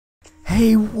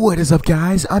Hey, what is up,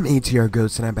 guys? I'm ATR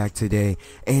Ghost and I'm back today,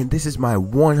 and this is my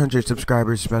 100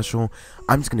 subscribers special.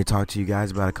 I'm just going to talk to you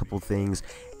guys about a couple things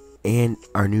and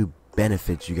our new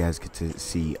benefits you guys get to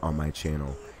see on my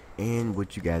channel and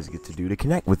what you guys get to do to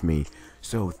connect with me.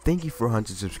 So thank you for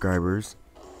 100 subscribers.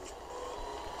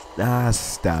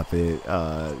 Stop it.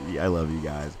 I love you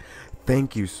guys.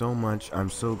 Thank you so much. I'm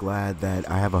so glad that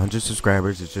I have 100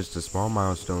 subscribers. It's just a small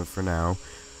milestone for now.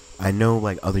 I know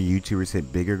like other YouTubers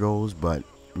hit bigger goals, but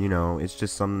you know, it's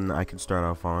just something I can start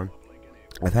off on.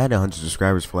 I've had 100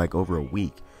 subscribers for like over a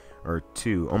week or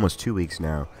almost 2 weeks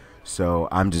now. So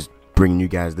I'm just bringing you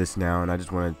guys this now, and I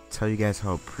just want to tell you guys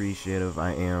how appreciative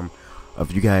I am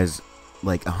of you guys.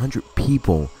 Like 100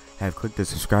 people have clicked the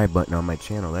subscribe button on my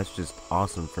channel. That's just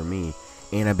awesome for me.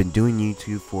 And I've been doing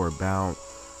YouTube for about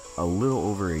a little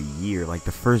over a year. Like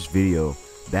the first video,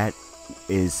 that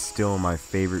is still my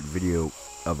favorite video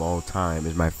of all time,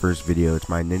 is my first video. It's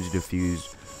my Ninja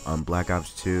Defuse on Black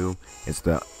Ops 2.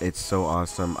 It's so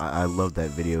awesome. I love that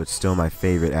video. It's still my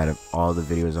favorite out of all the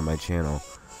videos on my channel,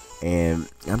 and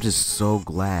I'm just so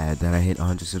glad that I hit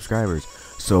 100 subscribers.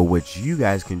 So what you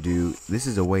guys can do, this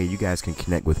is a way you guys can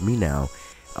connect with me now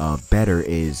better,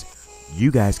 is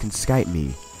you guys can Skype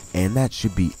me, and that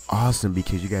should be awesome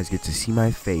because you guys get to see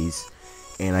my face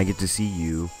and I get to see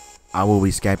you. I will be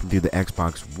Skyping through the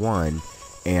Xbox One,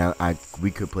 and we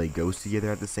could play Ghost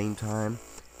together at the same time,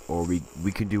 or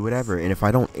we could do whatever. And if I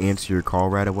don't answer your call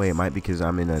right away, it might be because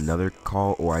I'm in another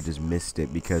call or I just missed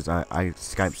it, because I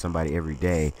Skype somebody every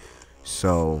day.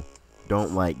 So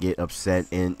don't like get upset.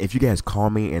 And if you guys call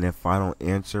me and if I don't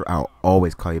answer, I'll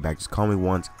always call you back. Just call me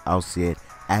once, I'll see it,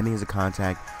 add me as a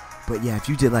contact. But yeah, if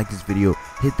you did like this video,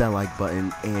 hit that like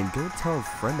button and go tell a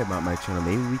friend about my channel.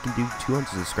 Maybe we can do 200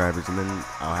 subscribers and then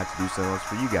I'll have to do something else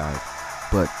for you guys.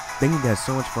 But thank you guys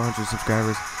so much for 100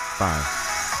 subscribers. Bye.